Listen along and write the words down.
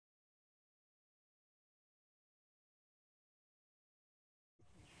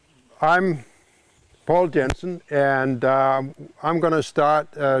I'm Paul Jensen, and I'm going to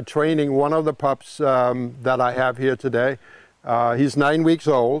start training one of the pups that I have here today. He's 9 weeks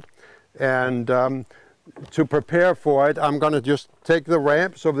old, and to prepare for it, I'm going to just take the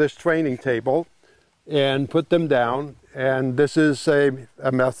ramps of this training table and put them down. And this is a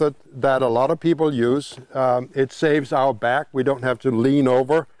method that a lot of people use. It saves our back. We don't have to lean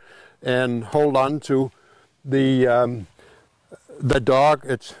over and hold on to the dog.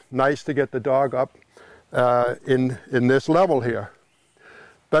 It's nice to get the dog up in this level here.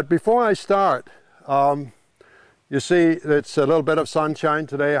 But before I start, you see it's a little bit of sunshine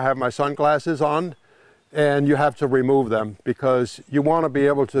today. I have my sunglasses on, and you have to remove them because you want to be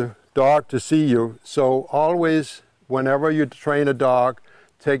able to dog to see you. So always, whenever you train a dog,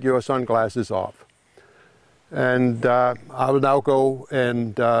 take your sunglasses off. And I will now go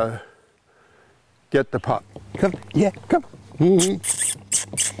and get the pup. Come, yeah, come.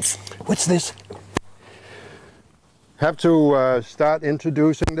 What's this? Have to start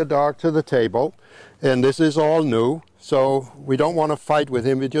introducing the dog to the table, and this is all new, so we don't want to fight with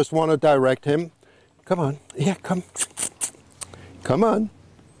him. We just want to direct him. Come on, yeah, come. Come on,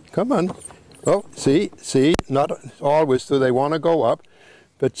 come on. Oh, see, not always do they want to go up,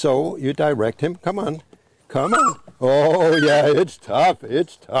 but so you direct him. Come on, come on. Oh, yeah, it's tough,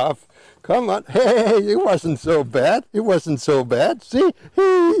 it's tough. Come on. Hey, it wasn't so bad. It wasn't so bad. See,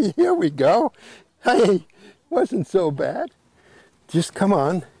 hey, here we go. Hey, wasn't so bad. Just come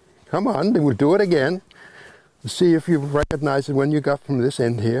on, then we'll do it again. See if you recognize it when you got from this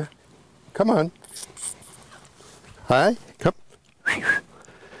end here. Come on. Hi, come.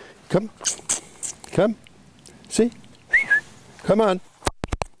 Come. See? Come on.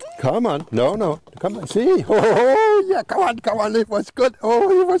 Come on. No. Come on. See? Oh, yeah. Come on. It was good.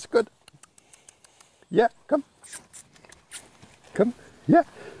 Oh, it was good. Yeah. Come. Yeah.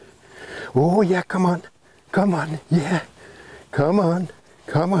 Oh, yeah. Come on. Yeah. Come on.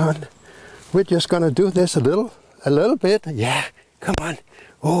 We're just going to do this a little bit. Yeah. Come on.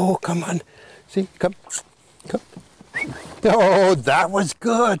 Oh, come on. See? Come. Oh, that was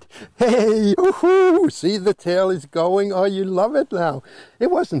good. Hey, woohoo! See, the tail is going. Oh, you love it now.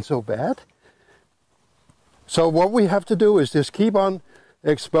 It wasn't so bad. So what we have to do is just keep on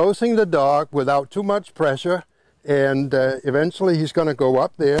exposing the dog without too much pressure, and eventually he's going to go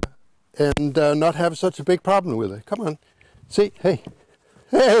up there and not have such a big problem with it. Come on. See, hey,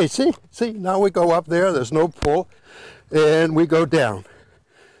 see, now we go up there. There's no pull, and we go down.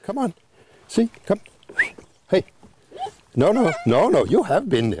 Come on. See, come. Hey. No, you have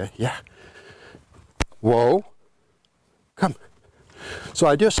been there, yeah. Whoa, come. So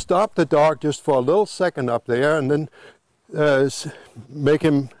I just stopped the dog just for a little second up there and then make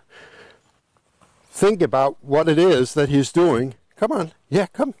him think about what it is that he's doing. Come on, yeah,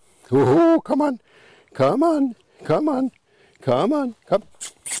 come. Oh, come on.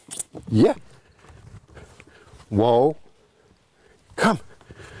 Yeah. Whoa, come.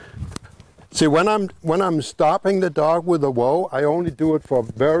 See, when I'm stopping the dog with a whoa, I only do it for a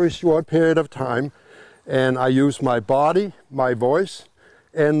very short period of time, and I use my body, my voice,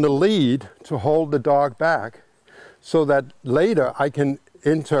 and the lead to hold the dog back, so that later I can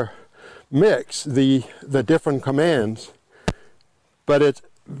intermix the different commands. But it's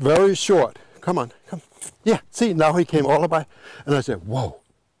very short. Come. Yeah, see, now he came all the way, and I said, whoa,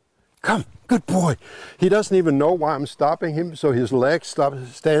 come, good boy. He doesn't even know why I'm stopping him, so his legs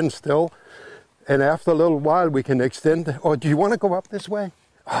stand still. And after a little while, we can extend. Oh, do you want to go up this way?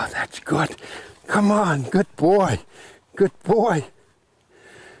 Oh, that's good. Come on, good boy. Good boy.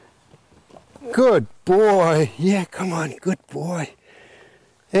 Yeah, come on, good boy.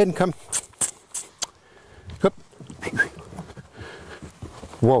 And come.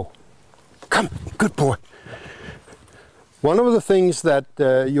 Whoa. Come, good boy. One of the things that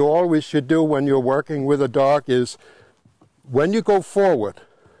you always should do when you're working with a dog is when you go forward,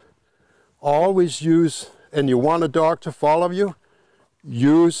 always use, and you want a dog to follow you,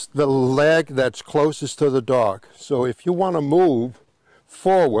 use the leg that's closest to the dog. So if you want to move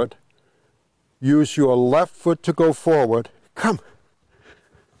forward, use your left foot to go forward. Come.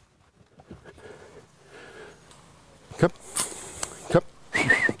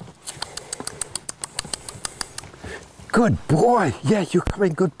 Good boy. Yeah, you're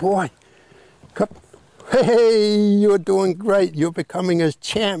coming, good boy. Come. Hey, you're doing great. You're becoming a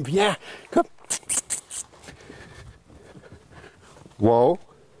champ. Yeah, come. Whoa.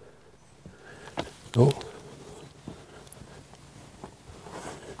 Oh.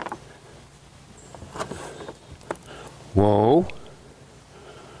 Whoa.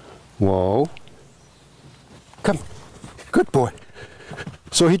 Whoa. Come. Good boy.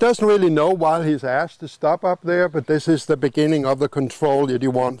 So he doesn't really know why he's asked to stop up there, but this is the beginning of the control that you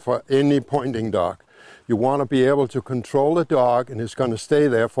want for any pointing dog. You want to be able to control the dog, and he's going to stay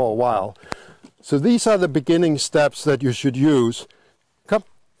there for a while. So these are the beginning steps that you should use. Come.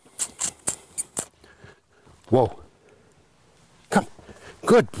 Whoa. Come.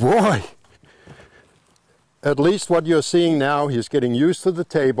 Good boy. At least what you're seeing now, he's getting used to the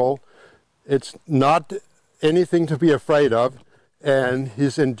table. It's not anything to be afraid of. And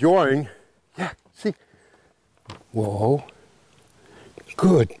he's enjoying. Yeah, see. Whoa.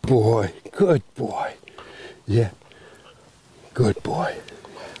 Good boy. Good boy. Yeah. Good boy.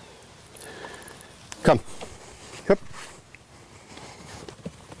 Come. Yep.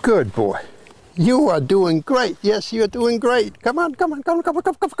 Good boy. You are doing great. Yes, you're doing great. Come on, come on, come on, come on,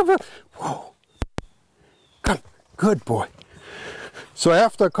 come on, come on. Whoa. Come. Good boy. So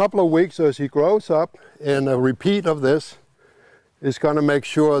after a couple of weeks, as he grows up, and a repeat of this is going to make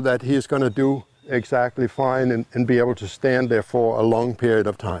sure that he's going to do exactly fine and be able to stand there for a long period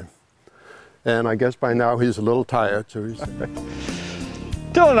of time. And I guess by now he's a little tired, so he's...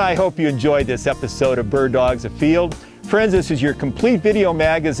 Dylan and I hope you enjoyed this episode of Bird Dogs Afield. Friends, this is your complete video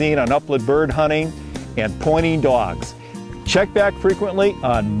magazine on upland bird hunting and pointing dogs. Check back frequently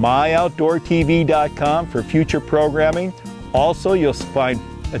on myoutdoortv.com for future programming. Also, you'll find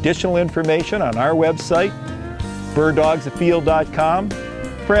additional information on our website, birddogsafield.com.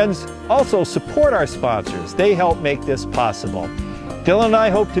 Friends, also support our sponsors. They help make this possible. Dylan and I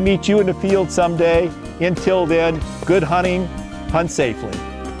hope to meet you in the field someday. Until then, good hunting, hunt safely.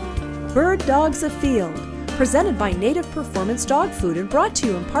 Bird Dogs Afield, presented by Native Performance Dog Food and brought to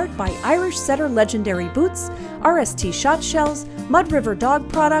you in part by Irish Setter Legendary Boots, RST Shot Shells, Mud River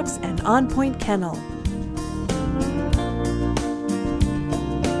Dog Products, and On Point Kennel.